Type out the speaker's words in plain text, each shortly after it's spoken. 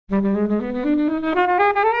I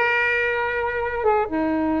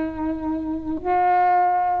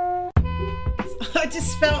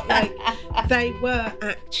just felt like they were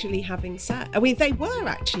actually having sex. I mean, they were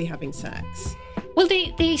actually having sex. Well,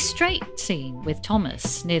 the straight scene with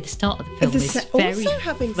Thomas near the start of the film is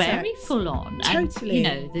very full on. Totally.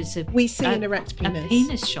 And, there's we see an erect penis. A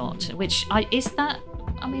penis shot, which is that.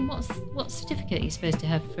 I mean, what certificate are you supposed to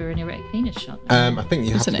have for an erect penis shot? I think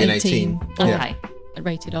you have to be an 18. Okay. Yeah.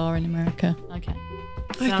 Rated R in America. Okay.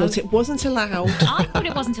 I thought it wasn't allowed. I thought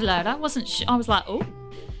it wasn't allowed. I wasn't. I was like, oh.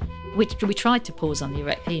 We tried to pause on the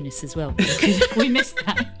erect penis as well, because we missed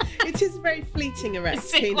that. It is a very fleeting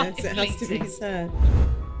erect penis, it has to be said.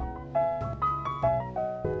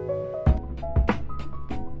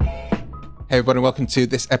 Hey everybody, welcome to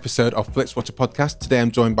this episode of Flix Watcher Podcast. Today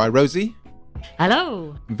I'm joined by Rosie.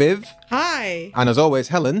 Hello. Viv. Hi. And as always,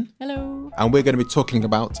 Helen. Hello. And we're going to be talking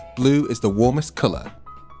about blue is the warmest colour.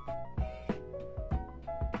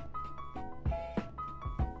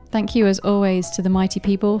 Thank you as always to the mighty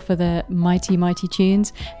people for their mighty, mighty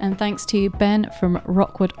tunes. And thanks to Ben from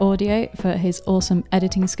Rockwood Audio for his awesome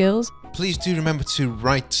editing skills. Please do remember to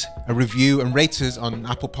write a review and rate us on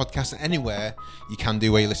Apple Podcasts and anywhere you can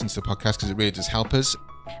do where you listen to the podcast, because it really does help us.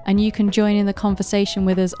 And you can join in the conversation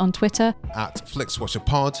with us on Twitter at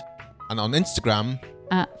FlixWatcherPod and on Instagram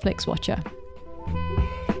at FlixWatcher.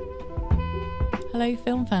 Hello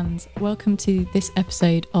film fans, welcome to this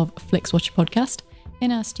episode of Flix Watcher Podcast.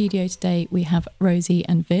 In our studio today, we have Rosie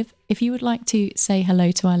and Viv. If you would like to say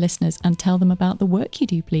hello to our listeners and tell them about the work you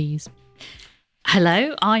do, please.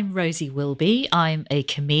 Hello, I'm Rosie Wilby. I'm a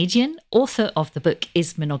comedian, author of the book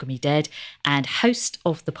Is Monogamy Dead, and host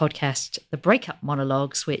of the podcast The Breakup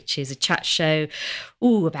Monologues, which is a chat show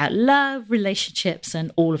about love, relationships,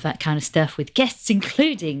 and all of that kind of stuff, with guests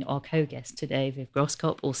including our co-guest today, Viv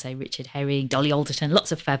Groskop, also Richard Herring, Dolly Alderton,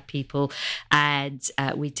 lots of fab people. And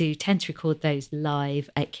we do tend to record those live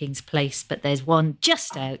at King's Place, but there's one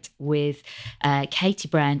just out with Katie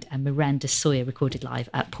Brand and Miranda Sawyer, recorded live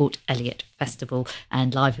at Port Eliot Festival,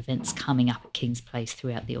 and live events coming up at King's Place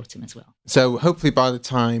throughout the autumn as well. So hopefully by the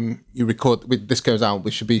time you record, this goes out, we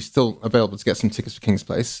should be still available to get some tickets for King's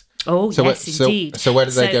Place. Oh, yes, indeed. So where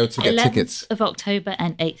do they go to get tickets? 11th of October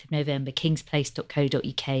and 8th of November,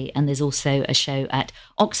 kingsplace.co.uk. And there's also a show at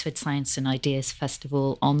Oxford Science and Ideas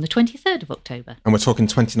Festival on the 23rd of October. And we're talking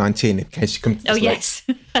 2019, in case you come to this late. Yes.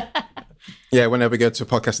 Yeah, whenever we go to a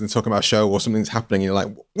podcast and they're talking about a show or something's happening, you're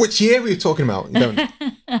like, which year were you talking about? You don't.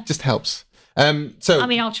 It just helps. So I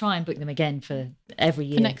mean, I'll try and book them again for every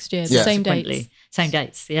year. For next year, yeah. Same dates. Same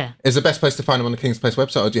dates, yeah. Is the best place to find them on the King's Place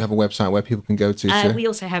website, or do you have a website where people can go to? We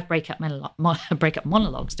also have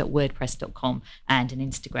breakupmonologues.wordpress.com and an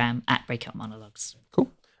Instagram at Breakup Monologues.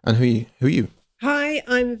 Cool. And who are you? Hi,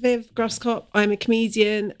 I'm Viv Groskop. I'm a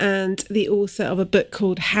comedian and the author of a book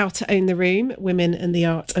called How to Own the Room, Women and the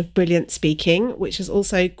Art of Brilliant Speaking, which has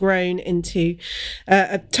also grown into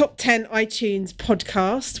a top 10 iTunes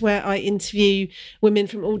podcast where I interview women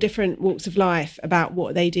from all different walks of life about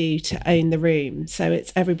what they do to own the room. So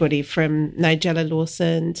it's everybody from Nigella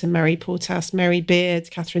Lawson to Mary Portas, Mary Beard,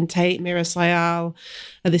 Catherine Tate, Mira Sayal,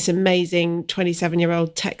 this amazing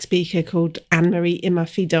 27-year-old tech speaker called Anne-Marie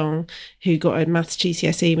Imafidon, who got a maths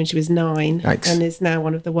GCSE when she was 9. Yikes. And is now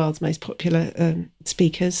one of the world's most popular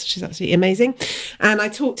speakers. She's absolutely amazing. And I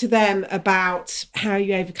talked to them about how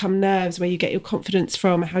you overcome nerves, where you get your confidence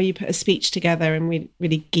from, how you put a speech together, and we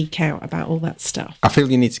really geek out about all that stuff. I feel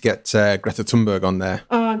you need to get Greta Thunberg on there.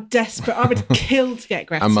 Oh, I'm desperate. I would kill to get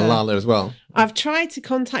Greta. And Malala as well. I've tried to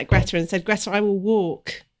contact Greta and said, Greta, I will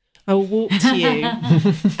walk to you.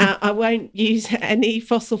 I won't use any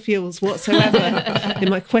fossil fuels whatsoever in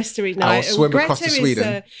my quest to reignite. I'll swim across to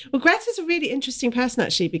Sweden. Greta's a really interesting person,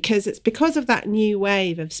 actually, because it's because of that new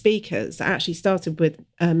wave of speakers that actually started with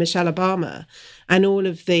Michelle Obama and all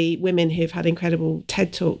of the women who've had incredible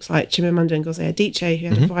TED Talks, like Chimamanda Ngozi Adichie, who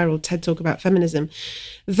had a viral TED Talk about feminism.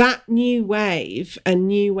 That new wave, a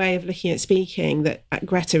new way of looking at speaking, that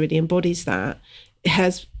Greta really embodies that,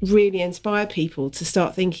 has really inspired people to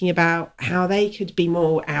start thinking about how they could be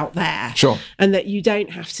more out there. Sure. And that you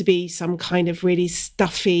don't have to be some kind of really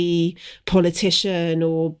stuffy politician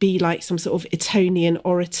or be like some sort of Etonian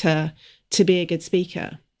orator to be a good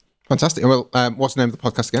speaker. Fantastic. Well, what's the name of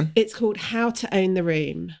the podcast again? It's called How to Own the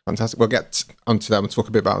Room. Fantastic. We'll get onto that and talk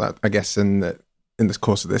a bit about that, I guess, in the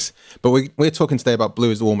course of this. But we're talking today about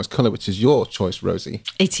blue is the warmest colour, which is your choice, Rosie.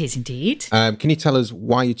 It is indeed. Can you tell us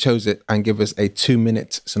why you chose it and give us a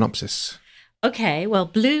 2-minute synopsis? Okay, well,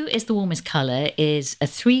 Blue is the Warmest Colour is a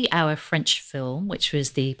 3-hour French film, which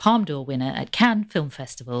was the Palme d'Or winner at Cannes Film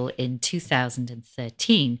Festival in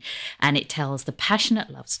 2013. And it tells the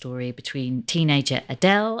passionate love story between teenager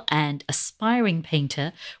Adele and aspiring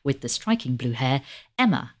painter with the striking blue hair,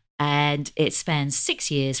 Emma. And it spans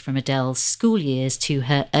 6 years from Adele's school years to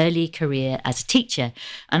her early career as a teacher.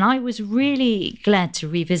 And I was really glad to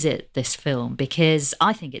revisit this film because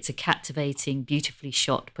I think it's a captivating, beautifully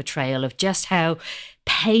shot portrayal of just how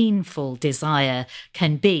painful desire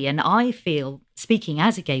can be. And I feel, speaking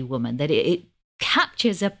as a gay woman, that it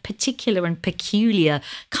captures a particular and peculiar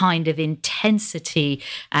kind of intensity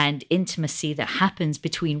and intimacy that happens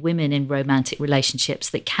between women in romantic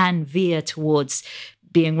relationships that can veer towards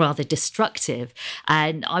being rather destructive.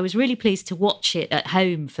 And I was really pleased to watch it at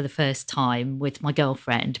home for the first time with my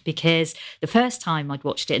girlfriend, because the first time I'd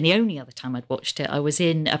watched it, and the only other time I'd watched it, I was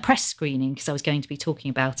in a press screening because I was going to be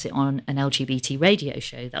talking about it on an LGBT radio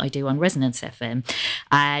show that I do on Resonance FM.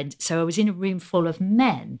 And so I was in a room full of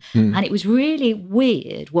men. And it was really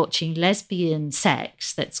weird watching lesbian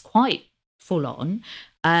sex that's quite full on,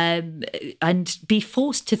 and be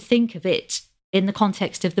forced to think of it in the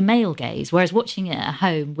context of the male gaze, whereas watching it at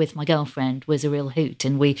home with my girlfriend was a real hoot.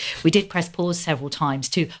 And we did press pause several times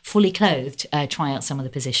to, fully clothed, try out some of the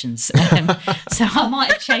positions. So I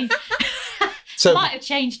might have changed... might have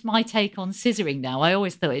changed my take on scissoring now. I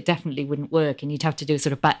always thought it definitely wouldn't work and you'd have to do a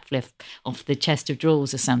sort of backflip off the chest of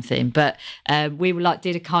drawers or something. But we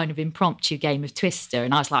did a kind of impromptu game of Twister,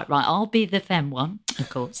 and I was like, right, I'll be the femme one, of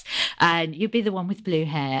course, and you be the one with blue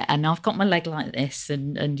hair, and I've got my leg like this,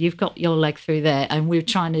 and you've got your leg through there, and we were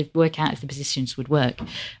trying to work out if the positions would work.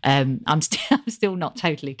 I'm still not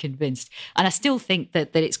totally convinced, and I still think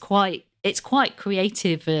that it's quite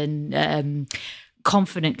creative and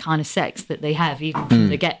confident kind of sex that they have even from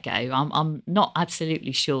the get-go. I'm not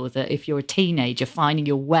absolutely sure that if you're a teenager finding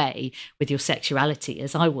your way with your sexuality,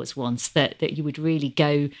 as I was once, that you would really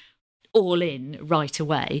go all in right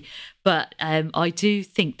away. But I do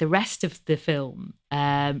think the rest of the film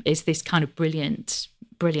is this kind of brilliant,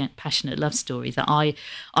 passionate love story that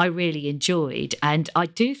I really enjoyed. And I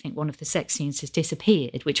do think one of the sex scenes has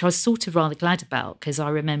disappeared, which I was sort of rather glad about, because I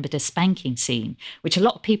remembered a spanking scene, which a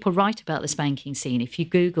lot of people write about the spanking scene. If you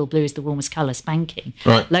Google Blue is the Warmest Colour spanking,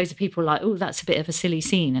 loads of people are like, oh, that's a bit of a silly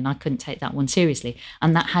scene, and I couldn't take that one seriously.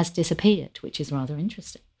 And that has disappeared, which is rather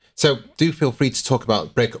interesting. So do feel free to talk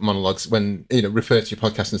about breakup monologues when, refer to your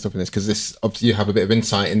podcast and stuff in this, because this, obviously you have a bit of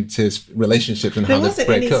insight into relationships and how they break up.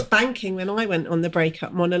 There wasn't any spanking when I went on the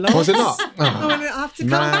breakup monologue. Was it not? Oh, I have to come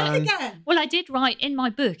back again. Well, I did write in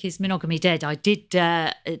my book, Is Monogamy Dead? I did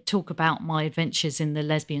talk about my adventures in the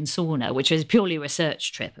lesbian sauna, which was purely a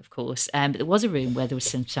research trip, of course. But there was a room where there was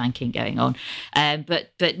some spanking going on.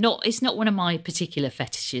 But it's not one of my particular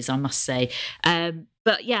fetishes, I must say.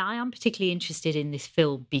 But yeah, I am particularly interested in this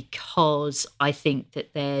film because I think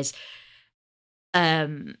that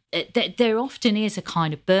there often is a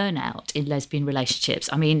kind of burnout in lesbian relationships.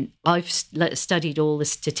 I mean, I've studied all the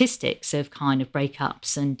statistics of kind of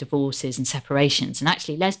breakups and divorces and separations, and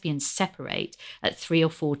actually lesbians separate at 3 or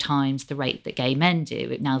 4 times the rate that gay men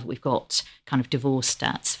do, now that we've got kind of divorce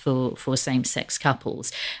stats for same-sex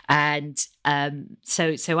couples. And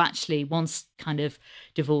so actually, once kind of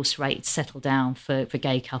divorce rates settle down for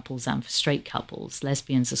gay couples and for straight couples,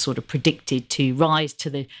 lesbians are sort of predicted to rise to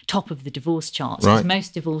the top of the divorce charts. Because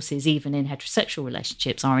most divorces, even in heterosexual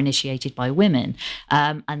relationships, are initiated by women.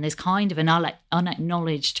 And there's kind of an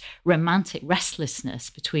unacknowledged romantic restlessness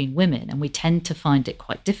between women. And we tend to find it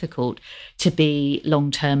quite difficult to be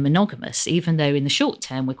long-term monogamous, even though in the short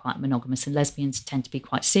term we're quite monogamous, and lesbians tend to be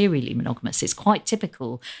quite serially monogamous. It's quite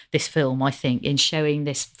typical, this film, I think, in showing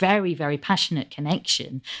this very, very passionate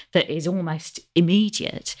connection that is almost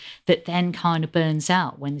immediate, that then kind of burns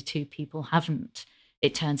out when the two people haven't,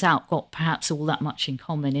 it turns out, got perhaps all that much in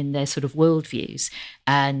common in their sort of worldviews,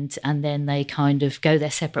 and then they kind of go their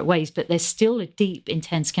separate ways. But there's still a deep,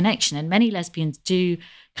 intense connection, and many lesbians do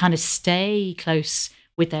kind of stay close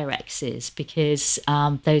with their exes because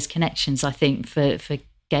those connections, I think, for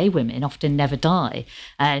gay women often never die.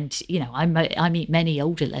 And, I meet many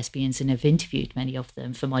older lesbians and have interviewed many of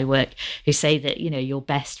them for my work who say that, your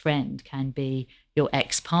best friend can be your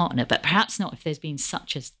ex-partner, but perhaps not if there's been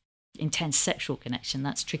such an intense sexual connection.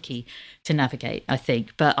 That's tricky to navigate, I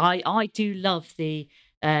think. But I do love the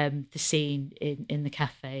scene in the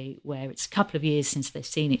cafe where it's a couple of years since they've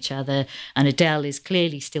seen each other, and Adele is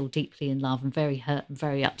clearly still deeply in love and very hurt and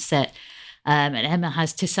very upset. and Emma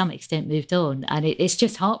has to some extent moved on, and it's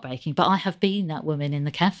just heartbreaking. But I have been that woman in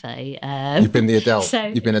the cafe. You've been the Adele.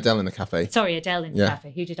 You've been Adele in the cafe. Sorry, Adele in the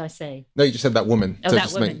cafe. Who did I say? No, you just said that woman. Oh, so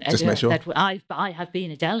that woman. Just make sure. I have been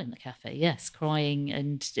Adele in the cafe. Yes, crying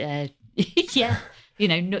and yeah,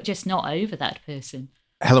 not over that person.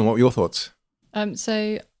 Helen, what were your thoughts?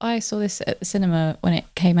 So I saw this at the cinema when it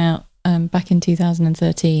came out back in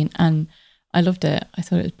 2013, and I loved it. I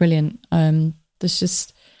thought it was brilliant. There's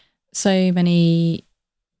just so many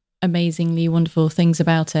amazingly wonderful things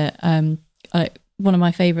about it. One of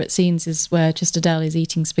my favourite scenes is where just Adele is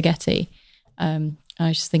eating spaghetti. I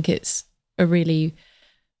just think it's a really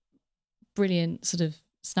brilliant sort of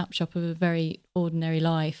snapshot of a very ordinary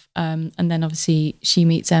life. And then obviously she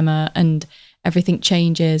meets Emma and everything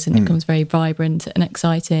changes and it becomes very vibrant and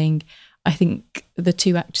exciting. I think the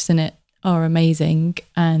two actors in it are amazing,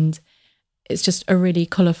 and it's just a really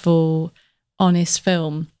colourful, honest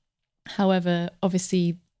film. However,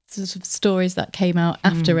 obviously, the sort of stories that came out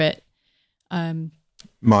after it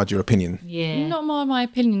marred your opinion. Yeah, not marred my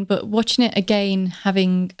opinion, but watching it again,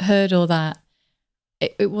 having heard all that,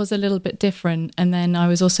 it was a little bit different. And then I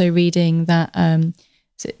was also reading that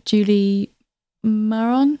is it Julie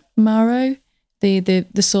Marrow, the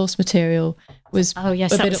source material was. Oh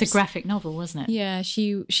yes, that was a graphic novel, wasn't it? Yeah,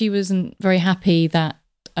 she wasn't very happy that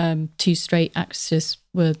two straight actresses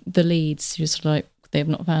were the leads. She was sort of like, they have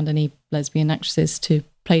not found any lesbian actresses to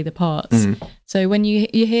play the parts. So when you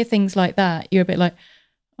hear things like that, you're a bit like,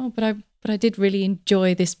 oh, but I did really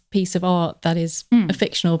enjoy this piece of art that is a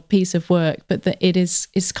fictional piece of work, but that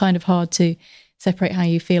it's kind of hard to separate how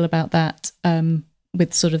you feel about that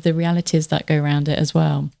with sort of the realities that go around it as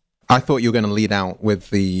well. I thought you were going to lead out with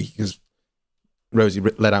because Rosie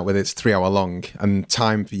led out with it's 3 hour long, and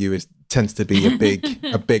time for you tends to be a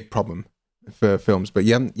big problem for films, but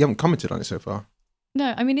you haven't commented on it so far.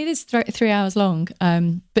 No, I mean, it is 3 hours long,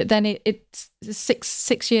 but then it's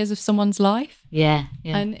six years of someone's life. Yeah.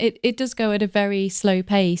 And it does go at a very slow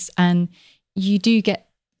pace, and you do get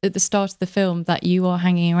at the start of the film that you are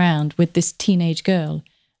hanging around with this teenage girl,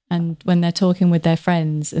 and when they're talking with their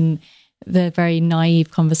friends and the very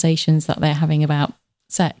naive conversations that they're having about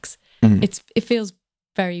sex, it feels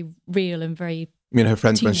very real and very... You mean her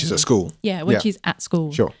friends when she's at school? Yeah, when she's at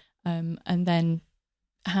school. Sure. And then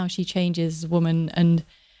how she changes as a woman and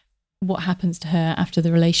what happens to her after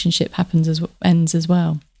the relationship ends as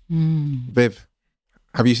well. Viv,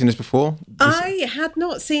 have you seen this before? I had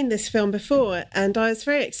not seen this film before, and I was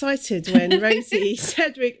very excited when Rosie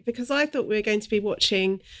said, because I thought we were going to be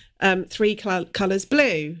watching Three Colours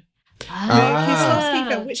Blue. The Kieslowski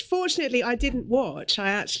film, which fortunately I didn't watch. I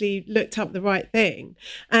actually looked up the right thing.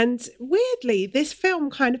 And weirdly, this film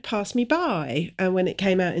kind of passed me by when it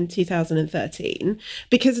came out in 2013,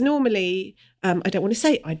 because normally, I don't want to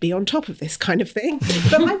say I'd be on top of this kind of thing,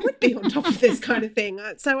 but I would be on top of this kind of thing.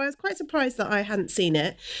 So I was quite surprised that I hadn't seen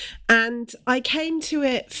it. And I came to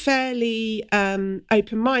it fairly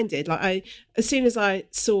open-minded. As soon as I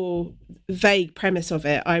saw vague premise of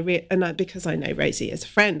it, because I know Rosie as a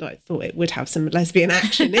friend, I thought it would have some lesbian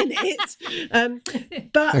action in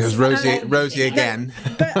it. But it was Rosie again.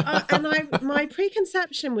 My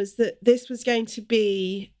preconception was that this was going to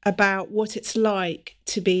be about what it's like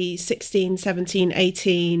to be 16, 17,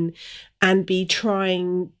 18 and be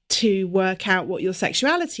trying to work out what your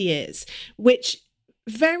sexuality is, which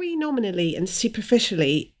very nominally and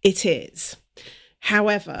superficially it is.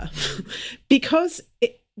 However, because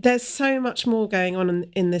there's so much more going on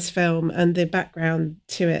in this film and the background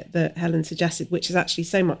to it that Helen suggested, which is actually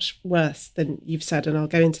so much worse than you've said, and I'll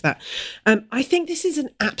go into that. I think this is an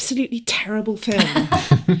absolutely terrible film.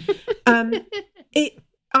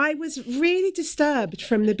 I was really disturbed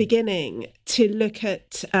from the beginning to look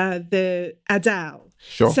at the Adele.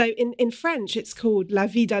 Sure. So in French, it's called La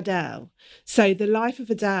Vie d'Adèle. So the life of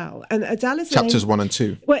Adele. And Adele is chapters 1 and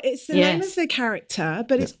 2. Well, it's the name of the character,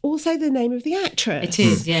 but it's also the name of the actress. It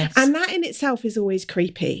is, yes. And that in itself is always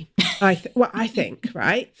creepy, I think,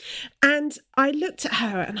 right? And I looked at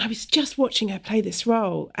her and I was just watching her play this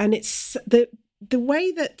role. And it's the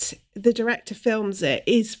way that the director films it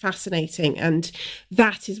is fascinating, and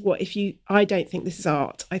that is what, I don't think this is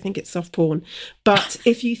art, I think it's soft porn, but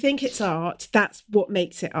if you think it's art, that's what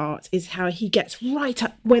makes it art, is how he gets right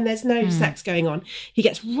up when there's no sex going on, he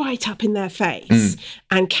gets right up in their face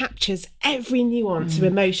and captures every nuance of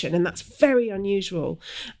emotion, and that's very unusual.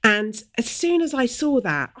 And as soon as I saw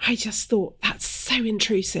that, I just thought, that's so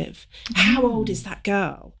intrusive. How old is that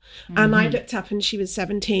girl? And I looked up and she was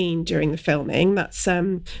 17 during the filming. That's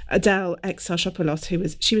Adele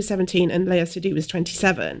Exarchopoulos, she was 17 and Léa Seydoux was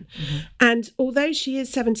 27. And although she is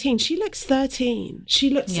 17, she looks 13.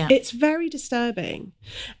 It's very disturbing.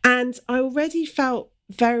 And I already felt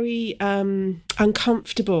very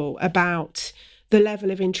uncomfortable about the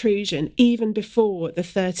level of intrusion even before the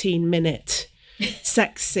 13-minute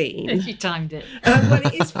sex scene. You timed it. Well,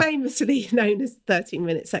 it is famously known as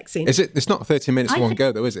 13-minute sex scene. Is it? It's not 13 minutes in one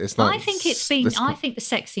go, though, is it? It's like, I think it's been. I think the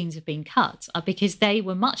sex scenes have been cut because they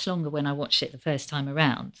were much longer when I watched it the first time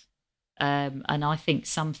around. And I think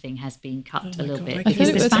something has been cut a little bit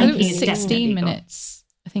because the spanking is 16 minutes.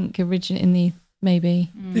 I think originally in the maybe.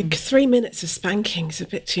 Like 3 minutes of spanking is a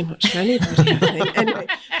bit too much for anybody, I think.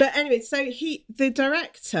 Anyway, so the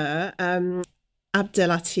director,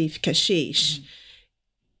 Abdelatif Kechiche,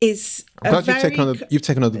 is I'm glad you've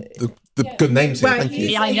taken on the good names here. Well, Thank you.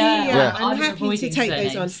 Yeah, I know. I'm happy to take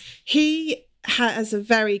those on. He has a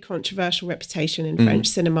very controversial reputation in French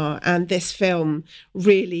cinema, and this film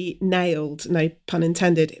really nailed, no pun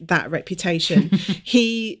intended, that reputation.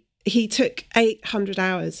 He took 800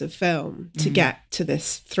 hours of film to get to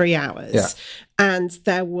this 3 hours. Yeah. And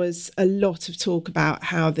there was a lot of talk about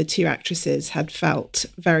how the two actresses had felt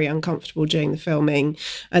very uncomfortable during the filming.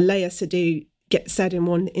 Léa Seydoux said in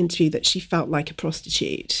one interview that she felt like a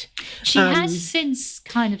prostitute. She has since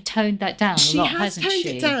kind of toned that down a lot, hasn't she? She has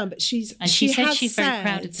toned it down, but she said she's very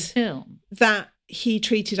proud of the film. That he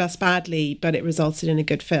treated us badly, but it resulted in a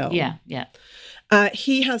good film. Yeah, yeah.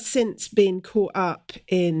 He has since been caught up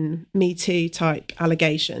in Me Too type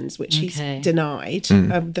allegations, which he's denied.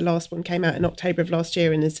 The last one came out in October of last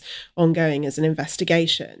year and is ongoing as an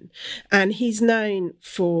investigation. And he's known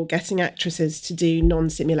for getting actresses to do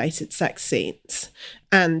non-simulated sex scenes.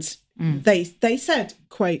 And they said,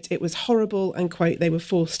 quote, it was horrible, and quote, they were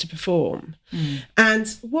forced to perform.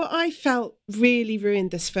 And what I felt really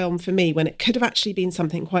ruined this film for me, when it could have actually been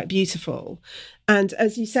something quite beautiful. And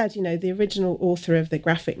as you said, the original author of the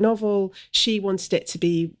graphic novel, she wanted it to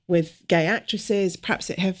be with gay actresses. Perhaps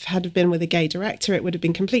it had been with a gay director, it would have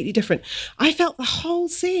been completely different. I felt the whole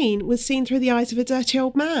scene was seen through the eyes of a dirty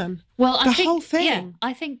old man. Well, I think, whole thing. Yeah,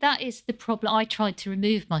 I think that is the problem. I tried to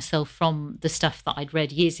remove myself from the stuff that I'd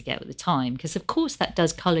read years ago at the time, because of course that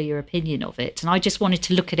does colour your opinion of it. And I just wanted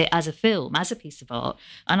to look at it as a film, as a piece of art.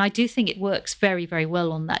 And I do think it works very, very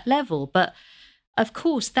well on that level. But of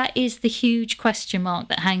course, that is the huge question mark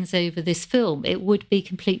that hangs over this film. It would be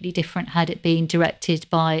completely different had it been directed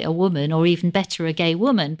by a woman, or even better, a gay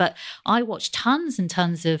woman. But I watch tons and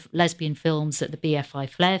tons of lesbian films at the BFI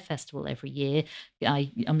Flair Festival every year.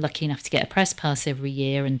 I'm lucky enough to get a press pass every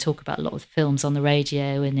year and talk about a lot of films on the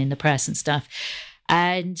radio and in the press and stuff.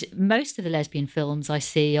 And most of the lesbian films I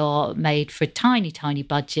see are made for tiny, tiny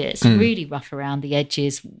budgets, really rough around the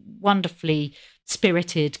edges, wonderfully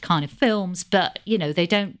spirited kind of films, but they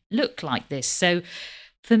don't look like this. So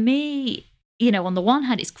for me, on the one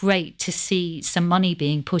hand, it's great to see some money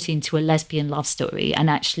being put into a lesbian love story, and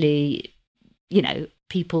actually,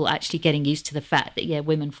 people actually getting used to the fact that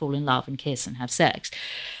women fall in love and kiss and have sex.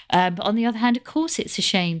 But on the other hand, of course, it's a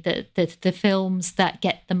shame that the films that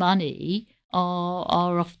get the money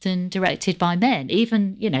are often directed by men.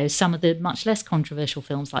 Even, some of the much less controversial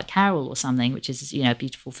films like Carol or something, which is, a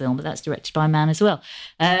beautiful film, but that's directed by a man as well.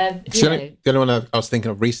 The only one I was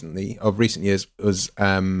thinking of recent years was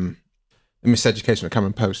Miseducation of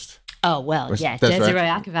Cameron Post. Oh, well, Desiree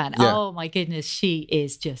Akhavan. Yeah. Oh, my goodness, she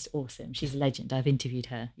is just awesome. She's a legend. I've interviewed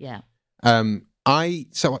her, yeah.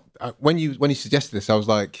 When you suggested this, I was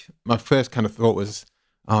like, my first kind of thought was,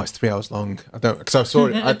 oh, it's 3 hours long. Because I saw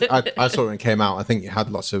it. I saw it when it came out. I think it had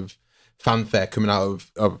lots of fanfare coming out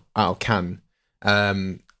of Cannes.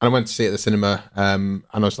 And I went to see it at the cinema. And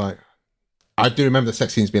I was like, I do remember the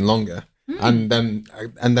sex scenes being longer. And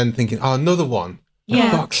then thinking, oh, another one.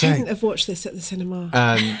 Yeah, I couldn't have watched this at the cinema.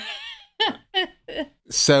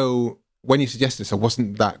 So when you suggested this, I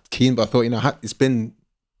wasn't that keen, but I thought, it's been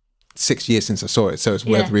 6 years since I saw it, so it's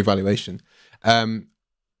worth a reevaluation.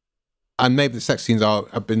 And maybe the sex scenes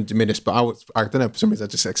have been diminished, but I don't know, for some reason I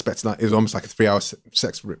just expected that it was almost like a 3 hour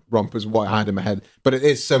sex romp was what I had in my head. But it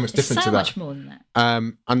is so much different to that. So much more than that.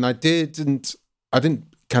 And I didn't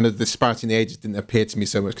kind of, the disparity in the ages didn't appear to me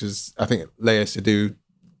so much, because I think Léa Seydoux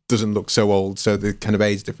doesn't look so old, so the kind of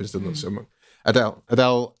age difference doesn't look so much.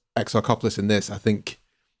 Adele Exarchopoulos in this, I think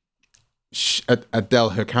Adele,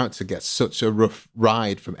 her character, gets such a rough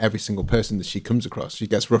ride from every single person that she comes across. She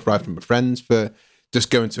gets a rough ride from her friends for just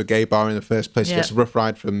going to a gay bar in the first place. She gets a rough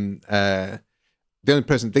ride from the only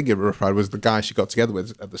person that did give her a rough ride was the guy she got together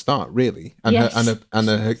with at the start, really, and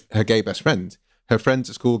her gay best friend. Her friends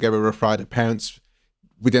at school gave her a rough ride. Her parents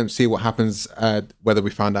we don't see what happens, whether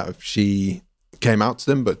we find out if she came out to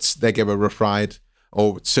them, but they gave her a rough ride,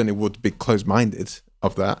 or certainly would be closed-minded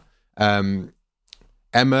of that.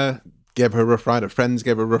 Emma gave her a rough ride. Her friends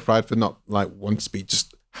gave her a rough ride for not like wanting to be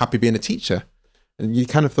just happy being a teacher. And I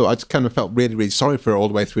just kind of felt really, really sorry for her all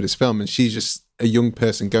the way through this film. And she's just a young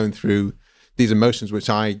person going through these emotions, which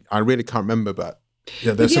I really can't remember. But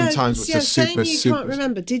there's some times which are super, super. Can't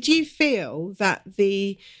remember. Did you feel that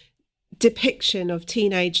the depiction of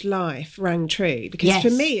teenage life rang true? Because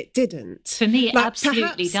for me, it didn't. For me, it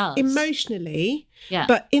absolutely does. Emotionally,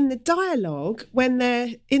 but in the dialogue, when they're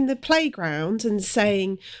in the playground and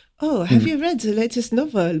saying, "Oh, have you read the latest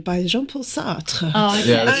novel by Jean-Paul Sartre?" Oh,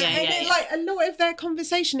 okay. Like a lot of their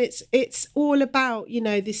conversation, it's all about,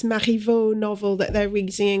 this Marivaux novel that they're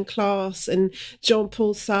reading in class and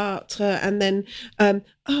Jean-Paul Sartre, and then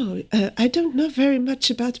I don't know very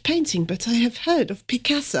much about painting, but I have heard of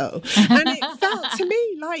Picasso, and it felt to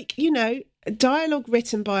me like dialogue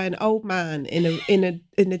written by an old man in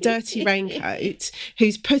a dirty raincoat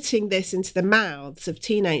who's putting this into the mouths of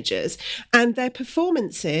teenagers, and their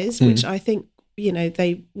performances, which I think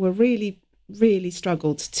they were really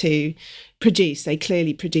struggled to produce. They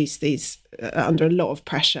clearly produced these under a lot of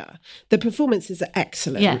pressure. The performances are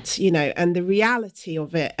excellent, and the reality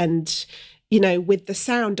of it, and with the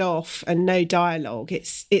sound off and no dialogue,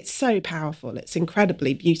 it's so powerful. It's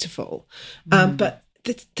incredibly beautiful, but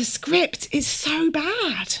the script is so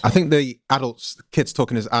bad. I think the kids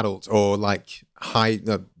talking as adults, or like high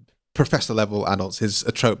professor level adults, is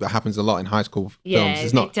a trope that happens a lot in high school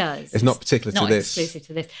films. It does. It's not particular to this. Not exclusive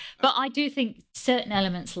to this. But I do think certain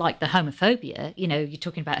elements like the homophobia, you're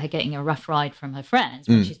talking about her getting a rough ride from her friends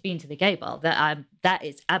when she's been to the gay bar, that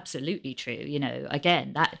is absolutely true.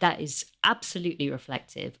 Again, that is absolutely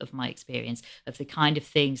reflective of my experience, of the kind of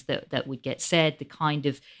things that would get said, the kind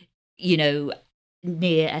of,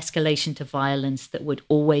 near escalation to violence that would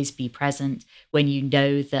always be present when you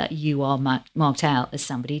know that you are marked out as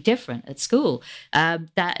somebody different at school.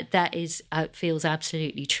 That is feels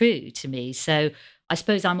absolutely true to me. So I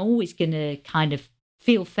suppose I'm always going to kind of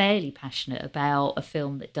feel fairly passionate about a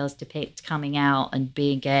film that does depict coming out and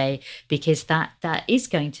being gay, because that is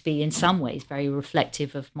going to be in some ways very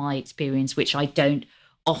reflective of my experience, which I don't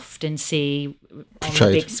often see on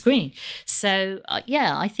the big screen. So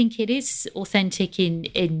I think it is authentic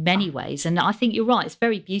in many ways, and I think you're right, it's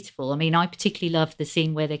very beautiful. I mean, I particularly love the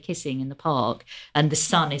scene where they're kissing in the park and the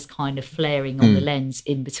sun is kind of flaring on the lens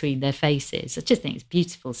in between their faces. I just think it's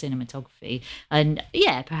beautiful cinematography, and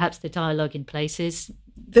perhaps the dialogue in places.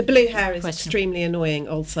 The blue hair is extremely annoying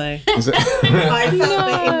also. Is it? I felt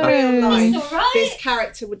that in real life this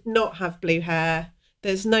character would not have blue hair.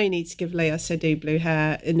 There's no need to give Léa Seydoux blue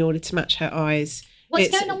hair in order to match her eyes. What's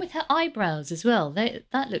going on with her eyebrows as well?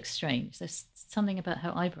 That looks strange. There's something about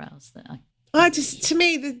her eyebrows that to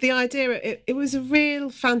me, the idea, it was a real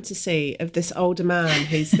fantasy of this older man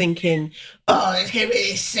who's thinking, there's going to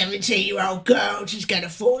be this 17-year-old girl, she's going to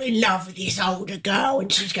fall in love with this older girl,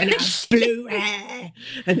 and she's going to have blue hair,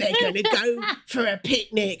 and they're going to go for a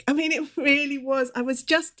picnic. I mean, it really was. I was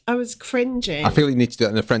cringing. I feel you need to do it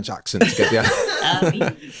in a French accent to get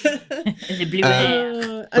the blue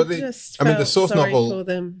hair. The source novel. For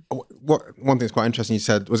them. One thing that's quite interesting, you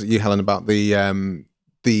said, was it you, Helen, about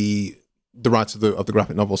the writer of the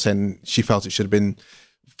graphic novel saying she felt it should have been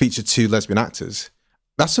featured 2 lesbian actors.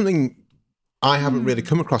 That's something I haven't really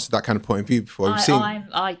come across that kind of point of view before.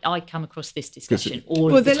 I come across this discussion all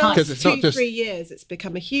the time. Well, the last 2-3 years, it's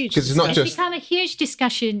become a huge discussion. It's become a huge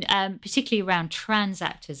discussion, particularly around trans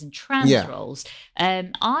actors and trans roles.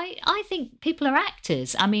 I think people are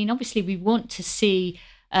actors. I mean, obviously, we want to see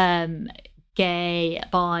gay,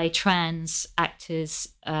 bi, trans actors,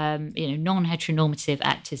 non-heteronormative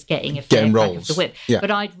actors getting a fair crack of the whip. Yeah.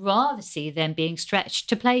 But I'd rather see them being stretched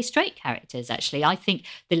to play straight characters, actually. I think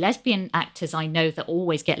the lesbian actors I know that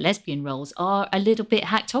always get lesbian roles are a little bit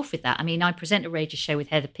hacked off with that. I mean, I present a radio show with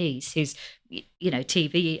Heather Peace, who's,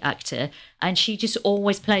 TV actor, and she just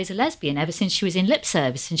always plays a lesbian ever since she was in Lip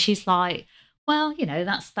Service. And she's like, well,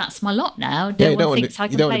 that's my lot now. No one thinks I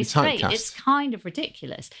can play straight. It's kind of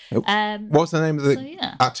ridiculous. What's the name of the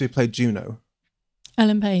actor who played Juno?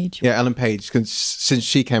 Ellen Page. Yeah, Ellen Page. Because since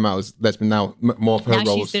she came out as lesbian, now more of her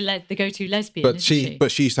roles. She's the go-to lesbian. But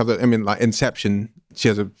she used to have like Inception. She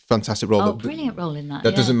has a fantastic role. Oh, brilliant role in that.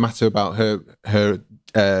 That doesn't matter about her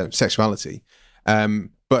sexuality. But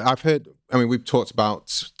I've heard. I mean, we've talked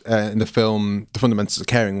about in the film The Fundamentals of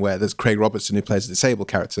Caring, where there's Craig Robertson who plays a disabled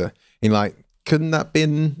character. And couldn't that have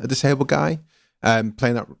been a disabled guy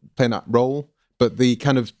playing that role? But the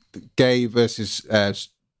kind of gay versus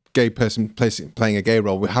gay person playing a gay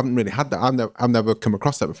role. We haven't really had that. I've never come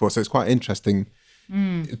across that before, so it's quite interesting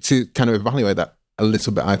to kind of evaluate that a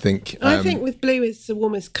little bit, I think. I think with Blue is the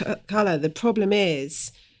warmest colour, the problem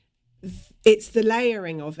is it's the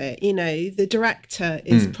layering of it. You know, the director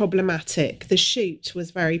is problematic. The shoot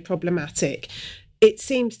was very problematic. It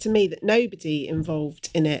seems to me that nobody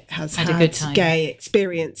involved in it has had a good time. gay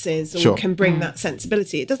experiences or Sure. can bring that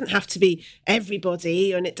sensibility. It doesn't have to be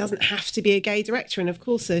everybody, and it doesn't have to be a gay director. And of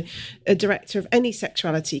course, a director of any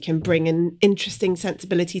sexuality can bring an interesting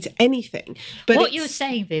sensibility to anything. But What you're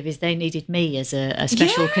saying, Viv, is they needed me as a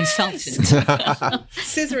special consultant.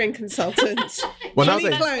 scissoring consultant, Well, now fully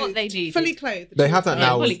they- That's what they needed. fully clothed. They have that Yeah,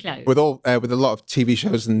 now fully with, clothed. with all with a lot of TV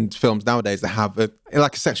shows and films nowadays. They have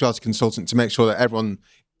like a sexuality consultant to make sure that everyone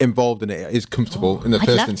involved in it is comfortable in the I'd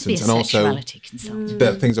first love instance, to be a and also sexuality consultant.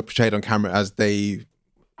 that things are portrayed on camera as they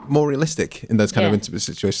more realistic in those kind of Yeah. intimate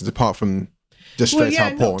situations, apart from just Well, straight yeah,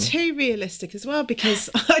 out porn. not too realistic as well, because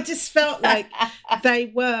I just felt like they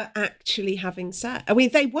were actually having sex. I mean,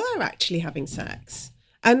 they were actually having sex,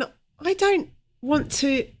 and I don't want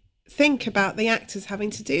to think about the actors having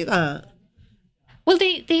to do that. Well,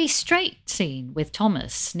 the straight scene with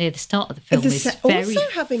Thomas near the start of the film The is also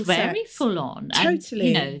having very sex. full on. And, Totally.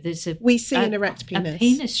 you know, there's We see an erect penis. A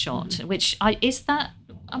penis shot, which is that.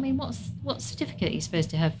 I mean, what certificate are you supposed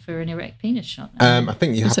to have for an erect penis shot? I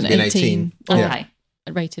think you have It's to an be an 18. 18. Yeah. Okay,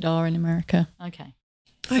 Rated R in America. okay.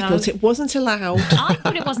 I So- thought it wasn't allowed. I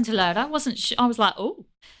thought it wasn't allowed. I wasn't. I was like, oh.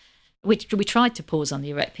 We tried to pause on the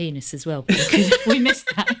erect penis as well, but we missed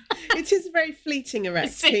that. It is a very fleeting erect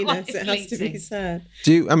It's quite penis, it has to be fleeting. said.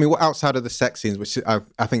 What outside of the sex scenes, which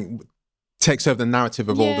I think takes over the narrative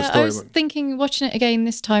of all the I story? was thinking watching it again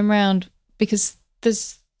this time round because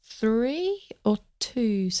there's 3 or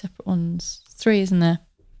 2 separate ones. 3, isn't there?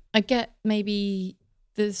 I get maybe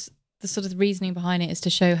there's the sort of reasoning behind it is to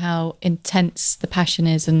show how intense the passion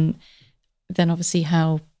is, and then obviously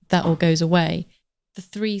how that all goes away. The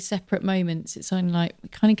 3 separate moments, it's only like we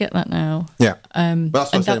kind of get that now. Yeah. But But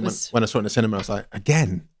that's what I said when I saw it in the cinema. I was like,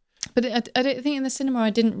 again. But I don't think in the cinema I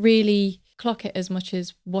didn't really clock it as much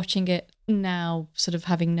as watching it now, sort of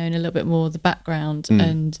having known a little bit more of the background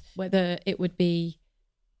and whether it would be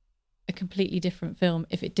a completely different film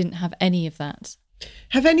if it didn't have any of that.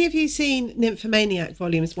 Have any of you seen Nymphomaniac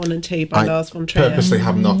Volumes 1 and 2 by I Lars von Trier? purposely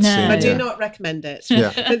have not No. seen I it. do Yeah. not recommend it.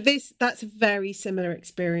 Yeah. But that's a very similar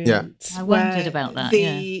experience. I wondered where about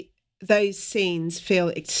that, Those scenes feel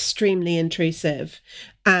extremely intrusive,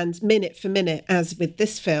 and minute for minute, as with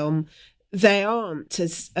this film, they aren't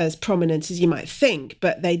as prominent as you might think,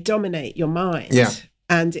 but they dominate your mind. Yeah.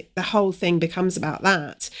 And the whole thing becomes about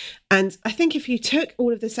that. And I think if you took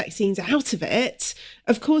all of the sex scenes out of it,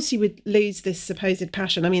 of course you would lose this supposed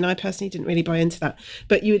passion. I mean, I personally didn't really buy into that,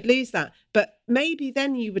 but you would lose that. But maybe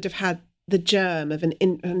then you would have had the germ of and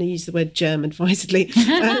I use the word germ advisedly,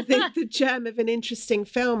 the germ of an interesting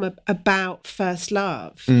film about first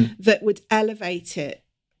love that would elevate it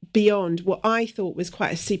beyond what I thought was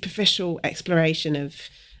quite a superficial exploration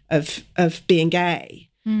of being gay.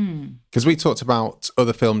 Because we talked about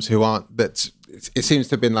other films who aren't that. It seems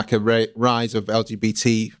to have been like a rise of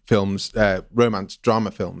LGBT films, romance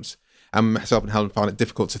drama films, and myself and Helen found it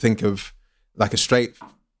difficult to think of like a straight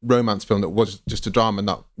romance film that was just a drama,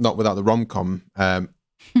 not without the rom-com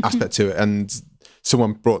aspect to it. And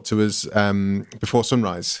someone brought to us Before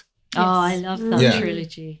Sunrise. Oh, I love that Yeah.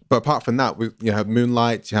 trilogy. But apart from that, you have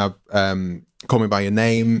Moonlight, you have Call Me by Your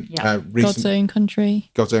Name, Yeah. God's Own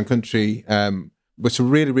Country. God's Own Country, which are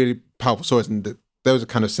really, really powerful stories, and those are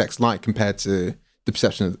kind of sex-light compared to the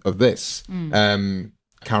perception of this.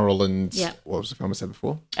 Carol and Yeah. what was the film I said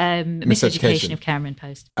before? Miseducation of Cameron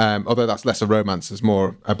Post. Although that's less a romance, it's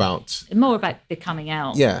more about. More about the coming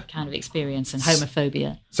out Yeah. kind of experience and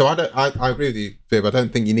homophobia. So I agree with you, Viv. I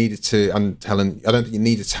don't think you needed to, and Helen, I don't think you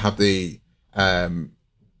needed to have the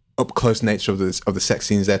up close nature of the sex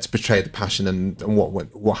scenes there to portray the passion and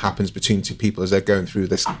what happens between two people as they're going through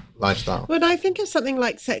this lifestyle. When I think of something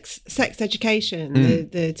like Sex Education,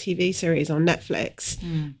 the TV series on Netflix,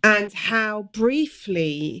 and how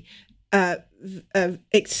briefly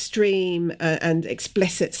extreme and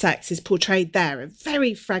explicit sex is portrayed there,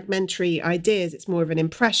 very fragmentary ideas. It's more of an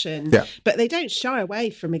impression, Yeah. but they don't shy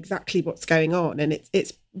away from exactly what's going on, and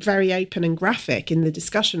it's very open and graphic in the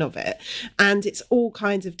discussion of it, and it's all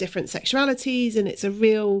kinds of different sexualities, and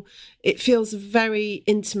it feels a very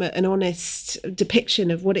intimate and honest depiction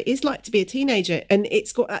of what it is like to be a teenager, and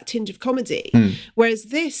it's got that tinge of comedy. Whereas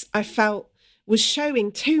this, I felt, was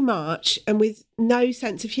showing too much and with no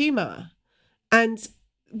sense of humour. And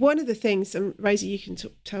one of the things, and Rosie, you can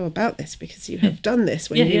tell about this because you have done this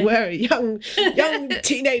when you were a young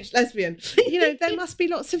teenage lesbian. There must be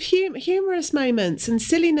lots of humorous moments and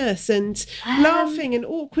silliness and laughing and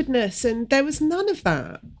awkwardness, and there was none of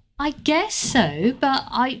that. I guess so, but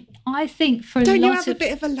I think for don't a lot you have a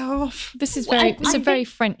bit of a laugh? This is it's a very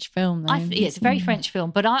French film, though. It's a very French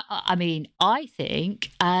film, but I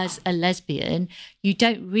think as a lesbian, you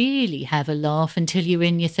don't really have a laugh until you're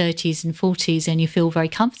in your 30s and 40s and you feel very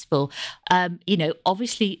comfortable.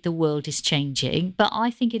 Obviously the world is changing, but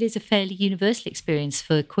I think it is a fairly universal experience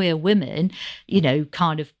for queer women,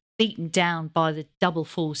 kind of beaten down by the double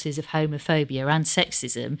forces of homophobia and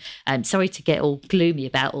sexism. I'm sorry to get all gloomy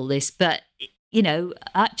about all this, but,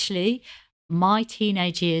 actually my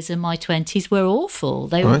teenage years and my 20s were awful.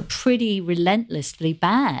 They were pretty relentlessly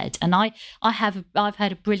bad. And I've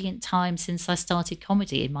had a brilliant time since I started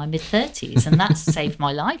comedy in my mid-30s, and that's saved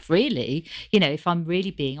my life, really. If I'm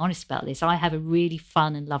really being honest about this, I have a really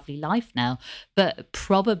fun and lovely life now. But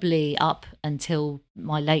probably up until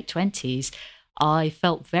my late 20s, I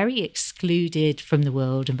felt very excluded from the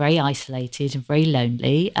world and very isolated and very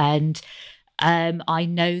lonely. And I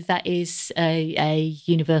know that is a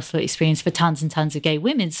universal experience for tons and tons of gay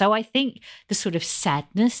women. So I think the sort of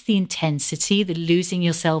sadness, the intensity, the losing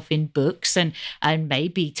yourself in books and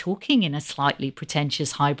maybe talking in a slightly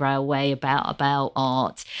pretentious highbrow way about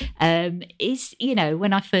art is,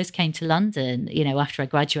 when I first came to London, after I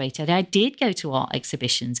graduated, I did go to art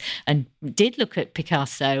exhibitions and did look at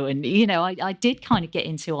Picasso. And, I did kind of get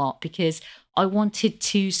into art because I wanted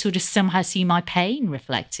to sort of somehow see my pain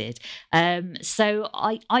reflected. So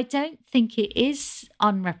I don't think it is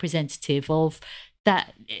unrepresentative of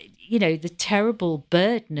that, the terrible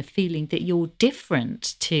burden of feeling that you're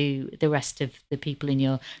different to the rest of the people in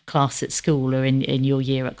your class at school or in your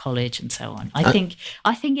year at college and so on. I think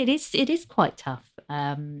it is quite tough.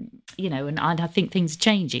 And I think things are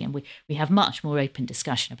changing, and we have much more open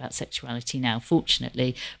discussion about sexuality now,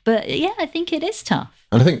 fortunately. But yeah, I think it is tough.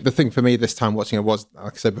 And I think the thing for me this time watching it was,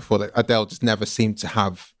 like I said before, that Adele just never seemed to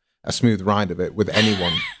have a smooth ride of it with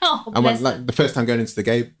anyone. And when, the first time going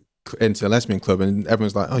into a lesbian club, and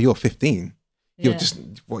everyone's like, "Oh, you're 15. You're just,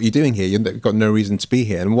 what are you doing here? You've got no reason to be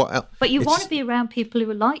here." And what? But you want to be around people who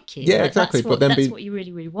are like you. Yeah, exactly. That's what you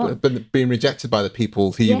really, really want. But being rejected by the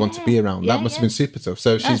people who you want to be around, that must have been super tough.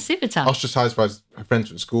 So she's super tough. Ostracized by her friends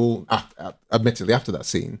from school, admittedly after that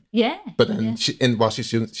scene. Yeah. But then while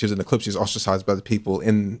she was in the club, she was ostracized by the people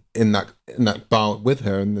in that bar with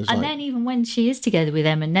her. And then even when she is together with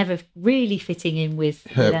Emma, never really fitting in with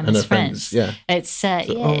Emma's friends. Yeah. It's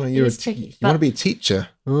you want to be a teacher.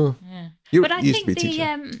 Oh. Yeah. You but I used think to be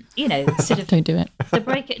a teacher. sort of don't do it. The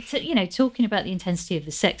break, talking about the intensity of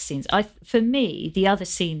the sex scenes. For me, the other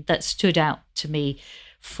scene that stood out to me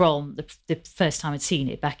from the first time I'd seen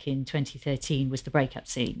it back in 2013 was the breakup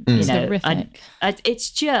scene. It's horrific.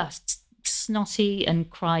 It's just snotty and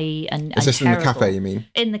cryy and Is this terrible. in the cafe, you mean?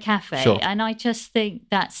 In the cafe. Sure. And I just think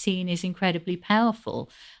that scene is incredibly powerful.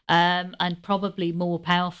 And probably more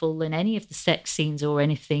powerful than any of the sex scenes or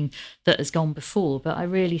anything that has gone before. But I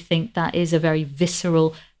really think that is a very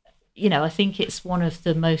visceral, I think it's one of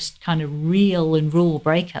the most kind of real and raw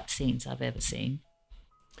breakup scenes I've ever seen.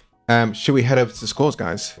 Should we head over to the scores,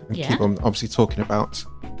 guys? And Yeah. keep on obviously talking about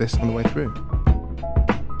this on the way through.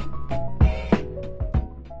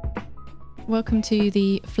 Welcome to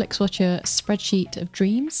the FlixWatcher spreadsheet of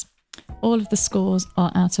dreams. All of the scores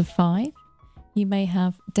are out of 5. You may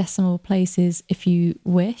have decimal places if you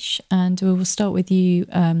wish, and we will start with you,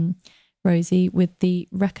 Rosie, with the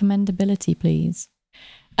recommendability, please.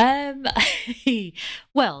 Well,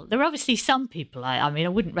 there are obviously some people. I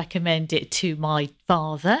wouldn't recommend it to my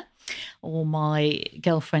father or my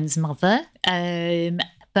girlfriend's mother,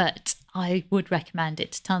 but I would recommend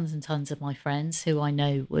it to tons and tons of my friends who I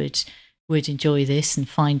know would enjoy this and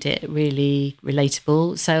find it really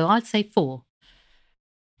relatable. So I'd say 4.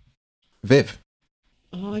 Viv.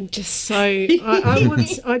 Oh, I'm just so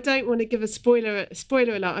I don't want to give a spoiler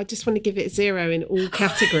alert. I just want to give it 0 in all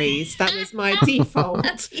categories. That was my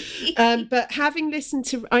default. But having listened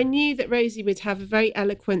to, I knew that Rosie would have a very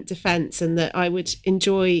eloquent defence and that I would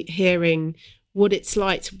enjoy hearing what it's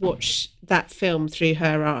like to watch that film through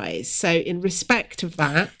her eyes. So in respect of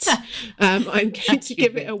that, I'm going to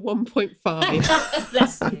give it a 1.5.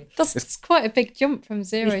 Bless you. That's quite a big jump from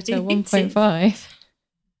 0 to 1.5.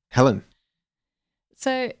 Helen.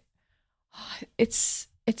 So it's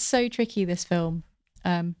so tricky, this film,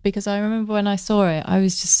 because I remember when I saw it, I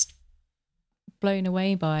was just blown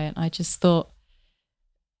away by it. I just thought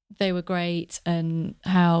they were great, and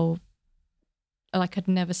how, like, I'd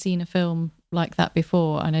never seen a film like that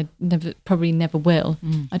before, and I probably never will.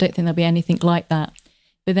 I don't think there'll be anything like that.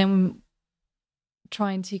 But then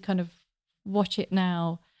trying to kind of watch it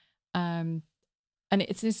now, and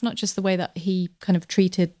it's not just the way that he kind of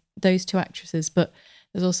treated those two actresses, but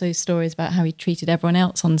there's also stories about how he treated everyone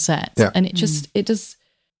else on set. Yeah. And it does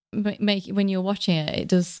make, when you're watching it, it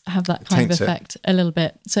does have that kind of effect a little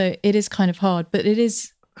bit. So it is kind of hard, but it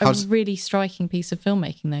is a really striking piece of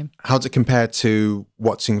filmmaking though. How does it compare to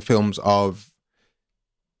watching films of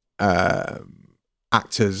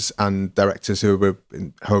actors and directors who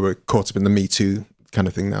were caught up in the Me Too kind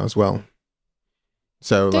of thing now as well?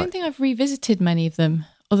 So I don't think I've revisited many of them,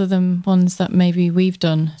 other than ones that maybe we've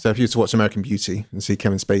done. So if you were to watch American Beauty and see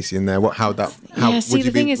Kevin Spacey in there, would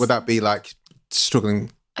that be like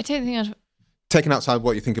struggling? I don't think I'd... Taken outside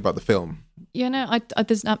what you think about the film. Yeah, no,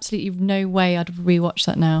 there's absolutely no way I'd rewatch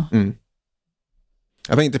that now.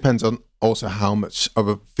 I think it depends on also how much of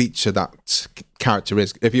a feature that character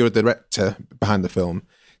is. If you're a director behind the film,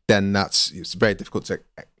 then it's very difficult to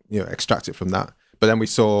extract it from that. But then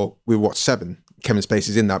we watched Seven. Kevin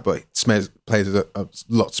Spacey's in that, but plays a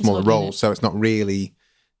lot smaller role, so it's not really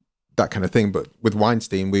that kind of thing. But with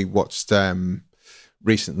Weinstein, we watched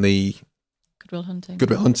recently Good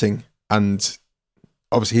Will Hunting, and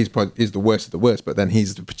obviously he's the worst of the worst, but then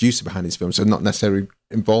he's the producer behind his film, so not necessarily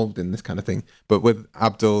involved in this kind of thing. But with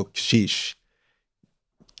Abdul Kashish,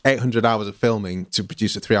 800 hours of filming to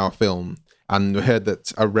produce a 3-hour film, and I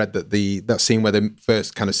read that that scene where they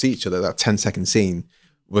first kind of see each other, that 10-second scene,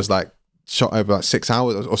 was like shot over like 6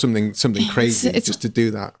 hours or something crazy just to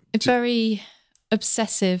do that. It's very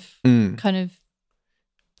obsessive kind of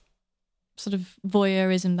sort of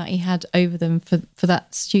voyeurism that he had over them for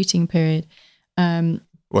that shooting period. 10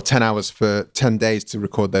 hours for 10 days to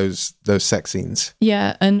record those sex scenes.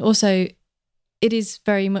 Yeah, and also it is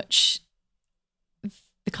very much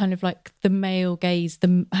the kind of like the male gaze,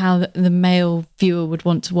 how the male viewer would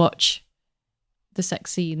want to watch the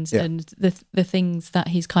sex scenes, and the things that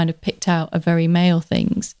he's kind of picked out are very male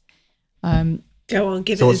things. Go on,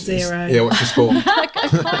 give it a 0. Yeah, what's your score?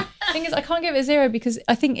 The thing is, I can't give it a 0 because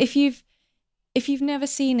I think if you've never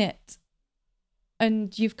seen it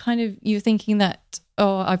and you're thinking that,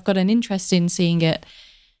 oh, I've got an interest in seeing it,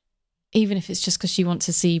 even if it's just because you want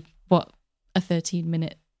to see what a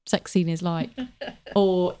 13-minute sex scene is like,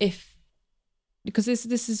 or because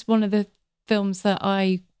this is one of the films that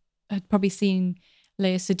I had probably seen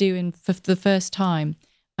Léa Seydoux in for the first time,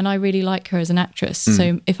 and I really like her as an actress.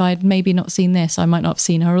 So if I'd maybe not seen this, I might not have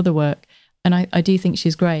seen her other work, and I do think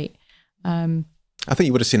she's great. I think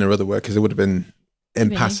you would have seen her other work because it would have been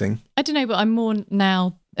in passing. I don't know, but I'm more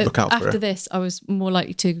now. Look out after for her. This, I was more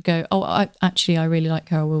likely to go, oh, I really like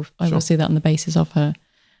her. I will see that on the basis of her.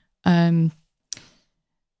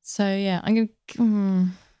 So yeah, I'm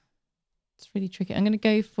gonna. It's really tricky. I'm gonna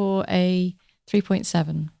go for a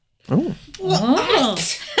 3.7. Oh,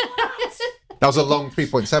 What? That was a long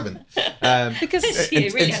 3.7. Because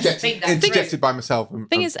you really have to think that interjected by myself.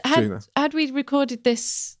 Thing is, had we recorded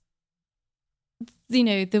this,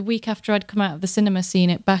 the week after I'd come out of the cinema,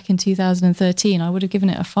 seeing it back in 2013, I would have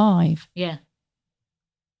given it a 5. Yeah.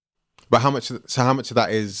 But how much of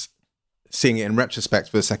that is seeing it in retrospect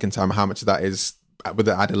for the second time? How much of that is with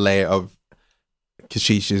the added layer of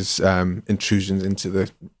Kashish's intrusions into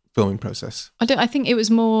the filming process? I think it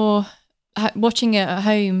was more watching it at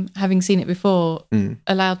home, having seen it before,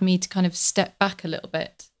 allowed me to kind of step back a little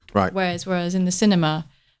bit. Right. Whereas in the cinema,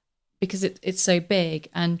 because it's so big,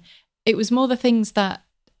 and it was more the things that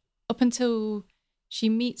up until she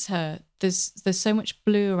meets her, there's so much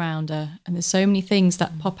blue around her, and there's so many things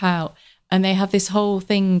that pop out, and they have this whole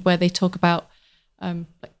thing where they talk about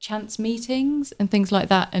like chance meetings and things like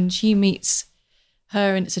that, and she meets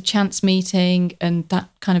her and it's a chance meeting, and that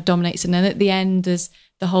kind of dominates. And then at the end there's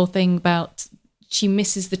the whole thing about she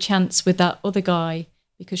misses the chance with that other guy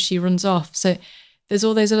because she runs off. So there's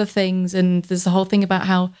all those other things, and there's the whole thing about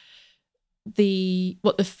how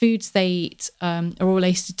what the foods they eat are all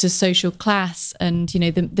related to social class, and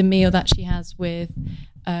the meal that she has with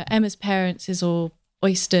Emma's parents is all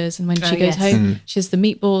oysters, and when she goes home she has the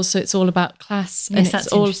meatballs, so it's all about class. Yes, and it's that's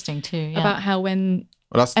all interesting too. about how when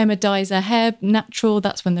Emma dyes her hair natural,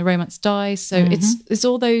 that's when the romance dies. So it's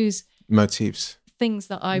all those motifs, things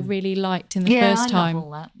that I really liked in the first time. Love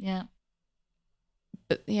all that. Yeah.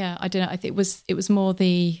 But yeah, I don't know. I think it was more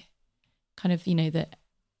the kind of the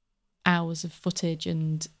hours of footage,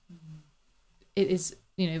 and it is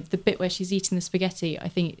the bit where she's eating the spaghetti.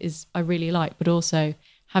 I really like, but also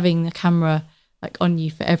having the camera like on you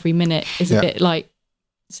for every minute is a bit like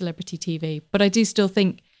celebrity TV. But I do still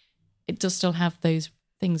think it does still have those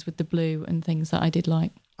things with the blue and things that I did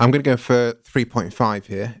like. I'm going to go for 3.5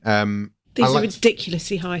 here. These are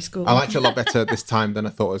ridiculously high scores. I liked it a lot better this time than I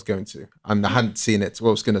thought I was going to. And I hadn't seen it. Well,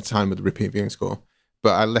 I was going to time with the repeat viewing score.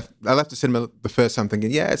 But I left the cinema the first time thinking,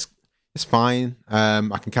 yeah, it's fine.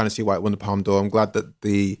 I can kind of see why it won the Palme d'Or. I'm glad that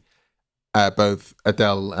both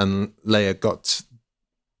Adele and Leia got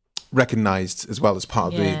recognised as well as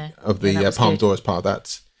part of the Palme d'Or as part of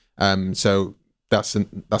that. So that's a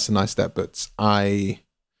nice step. But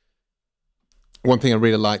one thing I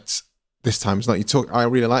really liked this time is I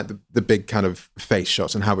really liked the big kind of face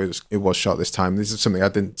shots and how it was shot this time. This is something I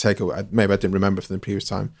didn't take away. Maybe I didn't remember from the previous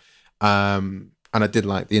time. And I did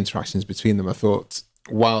like the interactions between them. I thought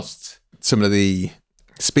whilst some of the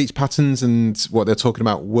speech patterns and what they're talking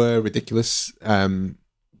about were ridiculous, you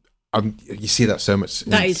see that so much.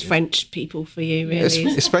 That is French people for you, really.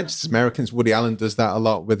 It's French, it's Americans. Woody Allen does that a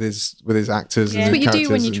lot with his actors. Yeah. And That's what you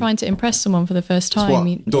do when you're trying to impress someone for the first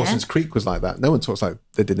time. Dawson's Creek was like that. No one talks like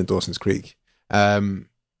they did in Dawson's Creek.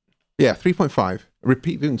 3.5.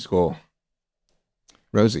 Repeat viewing score.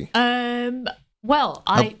 Rosie. Well,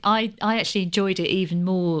 I actually enjoyed it even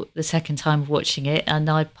more the second time of watching it, and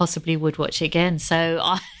I possibly would watch it again.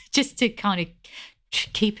 So just to kind of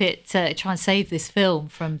keep it, try and save this film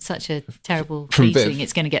from such a terrible beating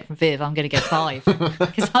it's going to get from Viv, I'm going to go 5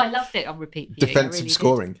 because I loved it on repeat viewing. Defensive really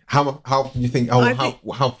scoring. How do you think?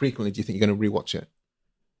 How frequently do you think you're going to rewatch it?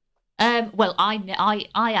 Well,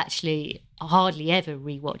 I actually hardly ever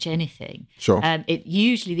rewatch anything. Sure.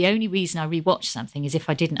 Usually the only reason I rewatch something is if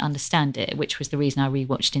I didn't understand it, which was the reason I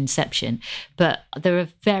rewatched Inception. But there are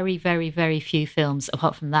very, very, very few films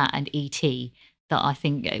apart from that and E.T. that I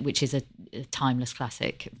think, which is a timeless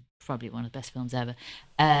classic, probably one of the best films ever.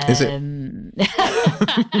 Is it?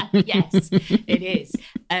 Yes, it is.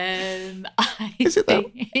 Is it though?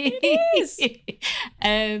 It is.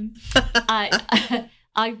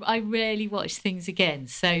 I rarely watch things again,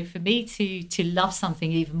 so for me to love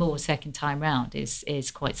something even more second time round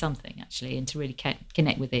is quite something actually, and to really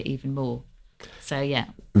connect with it even more. So yeah.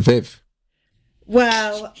 Viv.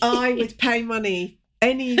 Well, I would pay money,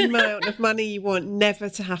 any amount of money you want, never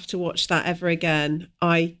to have to watch that ever again.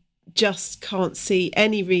 I just can't see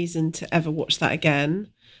any reason to ever watch that again.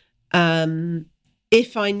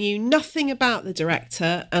 If I knew nothing about the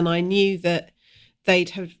director and I knew that they'd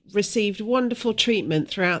have received wonderful treatment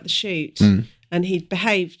throughout the shoot and he'd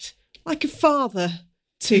behaved like a father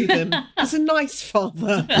to them, as a nice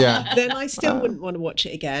father, then I still wouldn't want to watch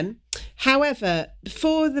it again. However,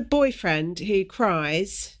 for the boyfriend who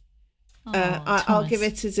cries, I'll give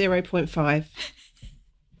it a 0.5.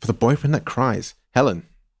 For the boyfriend that cries. Helen.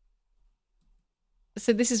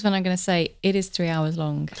 So this is when I'm going to say it is 3 hours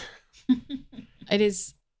long. It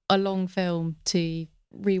is a long film to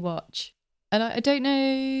rewatch. And I don't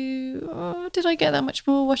know, did I get that much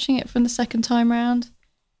more watching it from the second time round?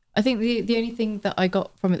 I think the only thing that I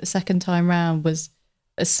got from it the second time round was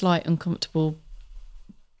a slight uncomfortable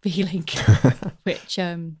feeling, which,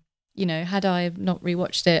 had I not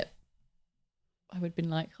rewatched it, I would have been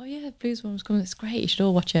like, oh yeah, Blueswoman's coming, it's great, you should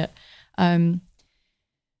all watch it. I'm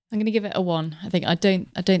going to give it a 1. I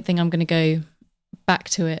don't think I'm going to go back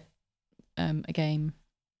to it again.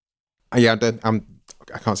 Yeah,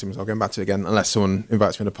 I can't see myself going back to it again unless someone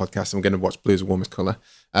invites me on a podcast. I'm going to watch Blues of Warmest Colour.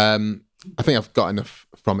 I think I've got enough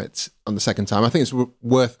from it on the second time. I think it's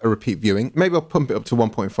worth a repeat viewing. Maybe I'll pump it up to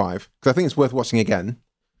 1.5 because I think it's worth watching again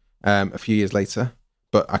a few years later.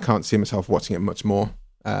 But I can't see myself watching it much more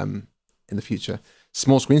in the future.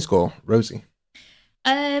 Small screen score, Rosie.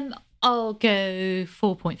 I'll go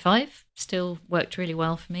 4.5. Still worked really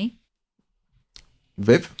well for me.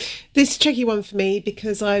 Viv? This is a tricky one for me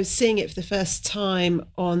because I was seeing it for the first time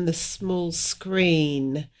on the small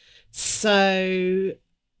screen. So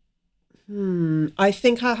I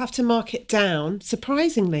think I'll have to mark it down,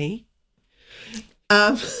 surprisingly,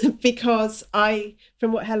 because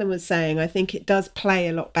from what Helen was saying, I think it does play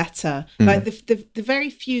a lot better. Like the very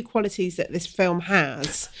few qualities that this film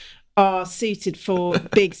has are suited for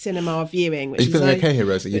big cinema viewing. Which are you feeling okay here,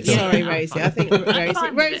 Rosie? Sorry, Rosie. I think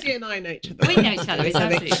Rosie and I know each other. We know each other. It's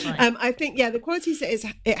absolutely fine. I think, the qualities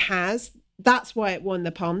that it has, that's why it won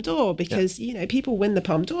the Palme d'Or, because people win the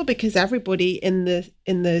Palme d'Or because everybody in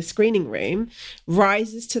the screening room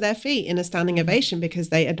rises to their feet in a standing ovation because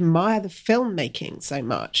they admire the filmmaking so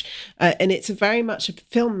much, and it's very much a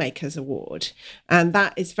filmmakers award, and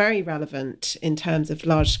that is very relevant in terms of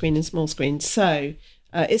large screen and small screen. So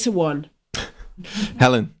it's a 1.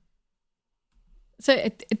 Helen. So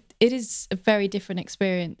it is a very different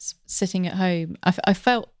experience sitting at home. I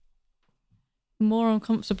felt more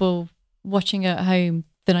uncomfortable watching it at home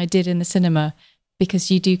than I did in the cinema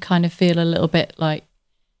because you do kind of feel a little bit like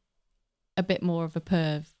a bit more of a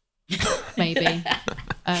perv maybe,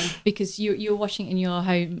 because you're watching in your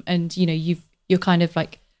home, and you're kind of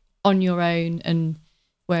like on your own, and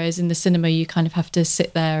whereas in the cinema you kind of have to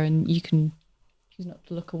sit there and you can choose not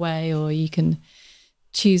to look away, or you can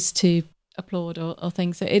choose to applaud or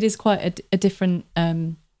things. So it is quite a different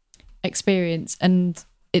experience, and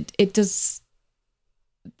it does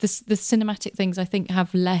the cinematic things I think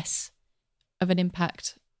have less of an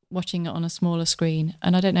impact watching it on a smaller screen.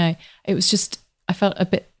 And I don't know, it was just, I felt a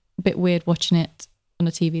bit weird watching it on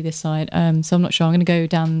a TV this side. So I'm not sure. I'm going to go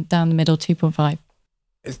down the middle, 2.5.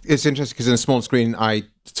 It's interesting because in a small screen, I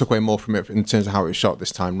took away more from it in terms of how it was shot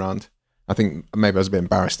this time round. I think maybe I was a bit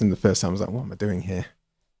embarrassed in the first time. I was like, what am I doing here?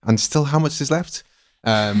 And still, how much is left?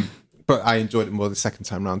 But I enjoyed it more the second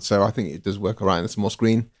time round. So I think it does work all right on a small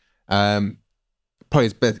screen. Probably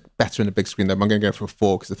is better in a big screen though. I'm going to go for a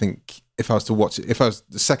 4 because I think if I was to watch it, if I was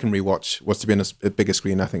the second rewatch was to be on a bigger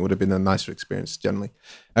screen, I think it would have been a nicer experience generally.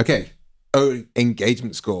 Okay.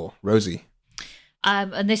 Engagement score, Rosie.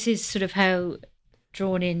 And this is sort of how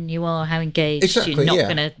drawn in you are, how engaged. Exactly, you're not yeah.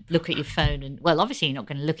 going to look at your phone, and well, obviously you're not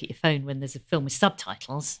going to look at your phone when there's a film with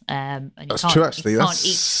subtitles. And you That's can't, true, actually. You can't That's-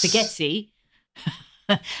 eat spaghetti.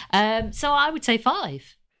 So I would say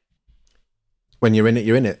 5. When you're in it,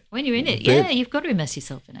 you're in it. When you're in it, Viv? yeah, you've got to immerse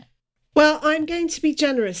yourself in it. Well, I'm going to be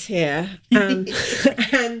generous here, and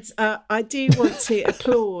I do want to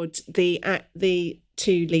applaud the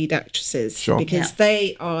 2 lead actresses Sure. because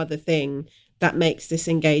they are the thing that makes this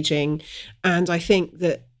engaging. And I think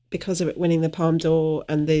that because of it winning the Palme d'Or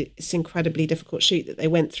and this incredibly difficult shoot that they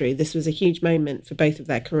went through, this was a huge moment for both of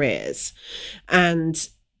their careers, and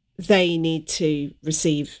they need to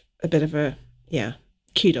receive a bit of a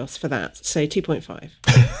kudos for that. So 2.5.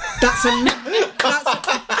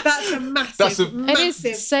 That's a massive. It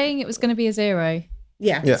is saying it was going to be a 0.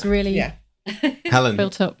 Yeah. It's really Helen.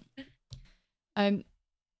 built up.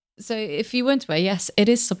 So if you weren't aware, yes, it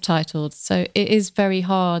is subtitled. So it is very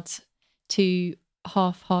hard to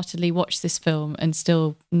half-heartedly watch this film and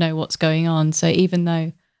still know what's going on. So even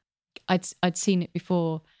though I'd seen it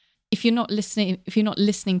before, if you're not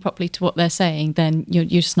listening properly to what they're saying, then you're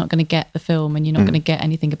just not going to get the film, and you're not going to get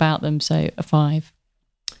anything about them. So a 5.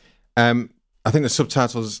 I think the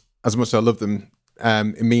subtitles, as much as I love them,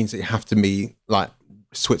 it means that you have to be like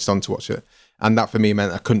switched on to watch it. And that for me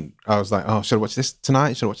meant I was like, oh, should I watch this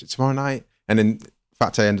tonight? Should I watch it tomorrow night? And in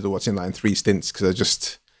fact, I ended up watching that in 3 stints because I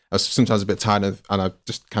was sometimes a bit tired and I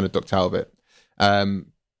just kind of ducked out of it.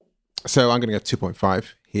 So I'm going to go 2.5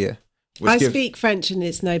 here. I speak French and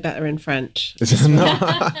it's no better in French.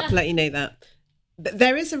 Let you know that. But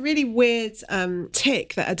there is a really weird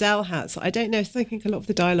tick that Adele has. I don't know. I think a lot of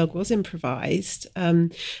the dialogue was improvised.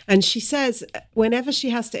 And she says, whenever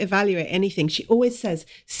she has to evaluate anything, she always says,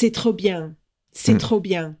 c'est trop bien. C'est trop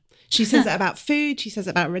bien. She says it about food. She says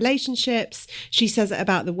it about relationships. She says it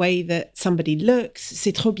about the way that somebody looks.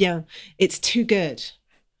 C'est trop bien. It's too good.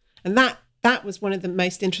 And that was one of the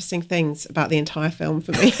most interesting things about the entire film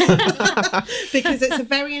for me. Because it's a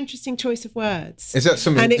very interesting choice of words. Is that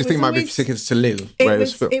something And do it you think was might be always- particular to Lille? Where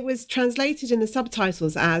It was translated in the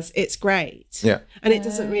subtitles as "it's great," Yeah. and it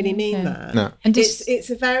doesn't really mean Okay. that. No. And It's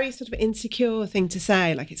a very sort of insecure thing to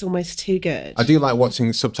say, like it's almost too good. I do like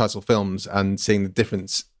watching subtitle films and seeing the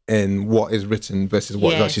difference in what is written versus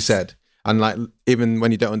what is Yes. actually said. And like, even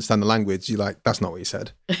when you don't understand the language, you're like, that's not what you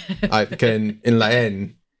said. Like in La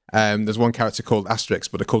Haine, there's one character called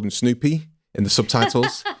Asterix, but they called him Snoopy in the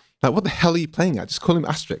subtitles. Like, what the hell are you playing at? Just call him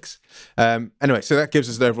Asterix. Anyway, so that gives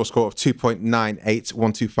us the overall score of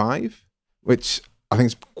 2.98125, which I think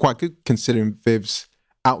is quite good considering Viv's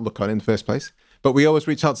outlook on it in the first place. But we always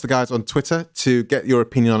reach out to the guys on Twitter to get your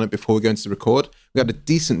opinion on it before we go into the record. We had a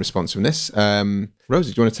decent response from this.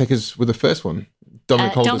 Rosie, do you want to take us with the first one?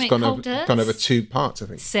 Dominic Holder's Dominic gone over 2 parts, I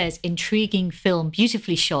think. Says intriguing film,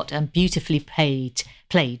 beautifully shot and beautifully played.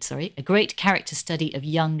 A great character study of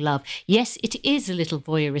young love. Yes, it is a little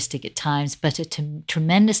voyeuristic at times, but a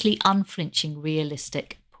tremendously unflinching,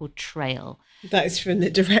 realistic portrayal. That is from the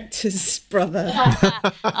director's brother.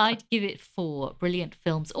 I'd give it 4. Brilliant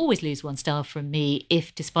films always lose 1 star from me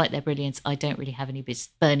if, despite their brilliance, I don't really have any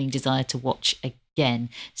burning desire to watch again.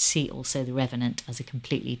 See also The Revenant as a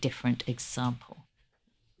completely different example.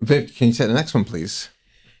 Viv, can you take the next one, please?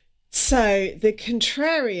 So the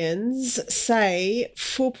Contrarians say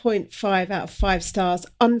 4.5 out of 5 stars.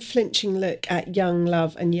 Unflinching look at young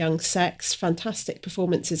love and young sex. Fantastic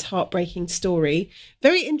performances, heartbreaking story.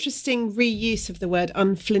 Very interesting reuse of the word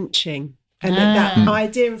unflinching. And that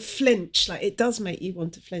idea of flinch, like it does make you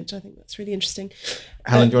want to flinch. I think that's really interesting.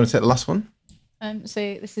 Helen, do you want to take the last one?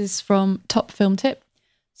 So this is from Top Film Tip.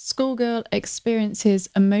 Schoolgirl experiences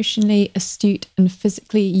emotionally astute and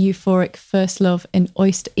physically euphoric first love in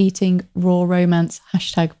oyster-eating raw romance.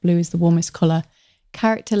 #blue is the warmest colour.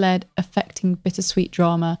 Character-led, affecting bittersweet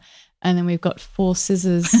drama. And then we've got 4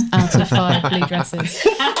 scissors out of 5 blue dresses.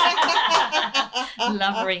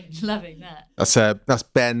 Loving that. That's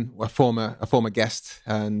Ben, a former guest,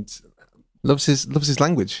 and loves his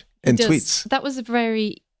language in tweets. That was a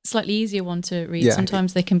very slightly easier one to read. Yeah,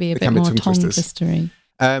 sometimes they can be a bit more tongue twistery.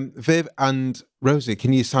 Viv and Rosie,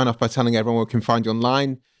 can you sign off by telling everyone where we can find you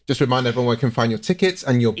online? Just remind everyone where we can find your tickets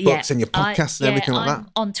and your books and your podcasts and everything like that.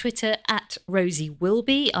 On Twitter at Rosie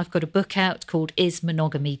Wilby. I've got a book out called Is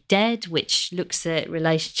Monogamy Dead, which looks at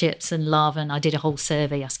relationships and love. And I did a whole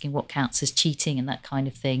survey asking what counts as cheating and that kind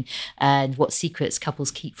of thing, and what secrets couples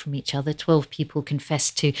keep from each other. 12 people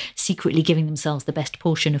confessed to secretly giving themselves the best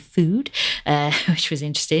portion of food, which was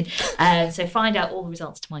interesting. So find out all the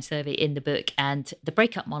results to my survey in the book. And the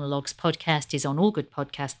Breakup Monologues podcast is on all good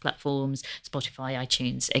podcast platforms, Spotify,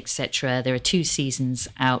 iTunes, etc. There are 2 seasons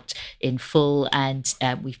out in full, and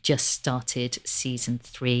we've just started season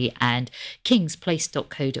 3. And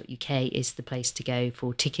kingsplace.co.uk is the place to go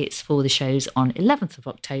for tickets for the shows on 11th of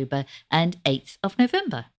October and 8th of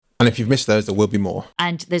November. And if you've missed those, there will be more.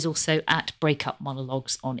 And there's also at Breakup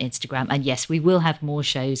Monologues on Instagram. And yes, we will have more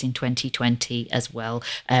shows in 2020 as well.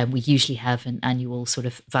 We usually have an annual sort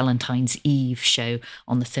of Valentine's Eve show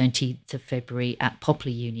on the 13th of February at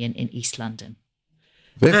Poplar Union in East London.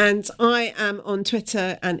 Viv? And I am on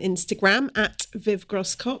Twitter and Instagram at Viv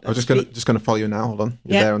Groskop. I'm just going to follow you now. Hold on.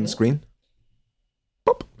 You're there on the screen.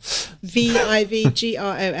 Pop. VIVGROSKOP.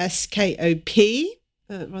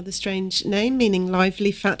 Rather strange name, meaning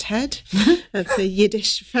lively fat head for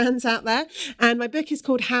Yiddish fans out there. And my book is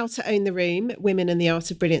called How to Own the Room, Women and the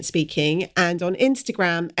Art of Brilliant Speaking. And on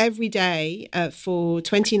Instagram every day for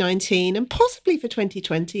 2019 and possibly for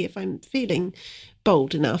 2020, if I'm feeling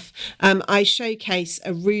bold enough, I showcase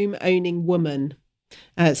a room-owning woman,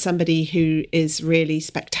 somebody who is really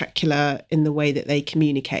spectacular in the way that they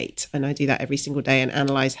communicate. And I do that every single day and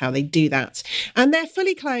analyse how they do that. And they're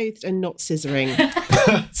fully clothed and not scissoring.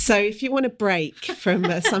 So if you want a break from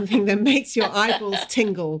something that makes your eyeballs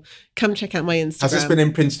tingle, come check out my Instagram. Has this been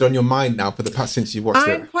imprinted on your mind now for the past since you watched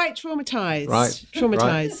it? I'm quite traumatised. Right. Traumatised,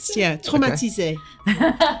 right. Yeah. Traumatisée.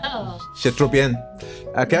 C'est trop bien.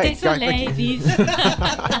 Okay. Désolé, Viv.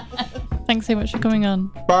 Thanks so much for coming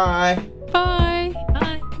on. Bye. Bye.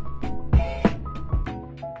 Bye.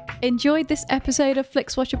 Enjoyed this episode of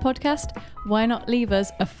FlixWatcher podcast? Why not leave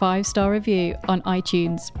us a 5-star review on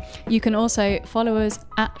iTunes? You can also follow us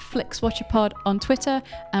at FlixWatcherPod on Twitter,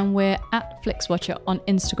 and we're at FlixWatcher on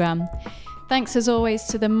Instagram. Thanks as always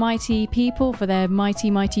to the mighty people for their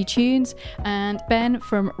mighty tunes, and Ben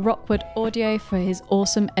from Rockwood Audio for his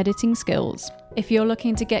awesome editing skills. If you're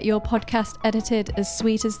looking to get your podcast edited as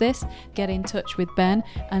sweet as this, get in touch with Ben,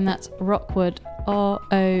 and that's Rockwood,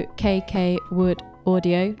 ROKK Wood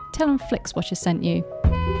Audio. Tell them FlixWatcher sent you.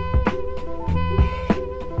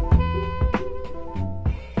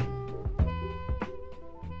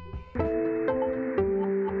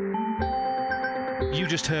 You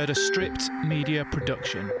just heard a Stripped Media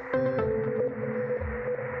production.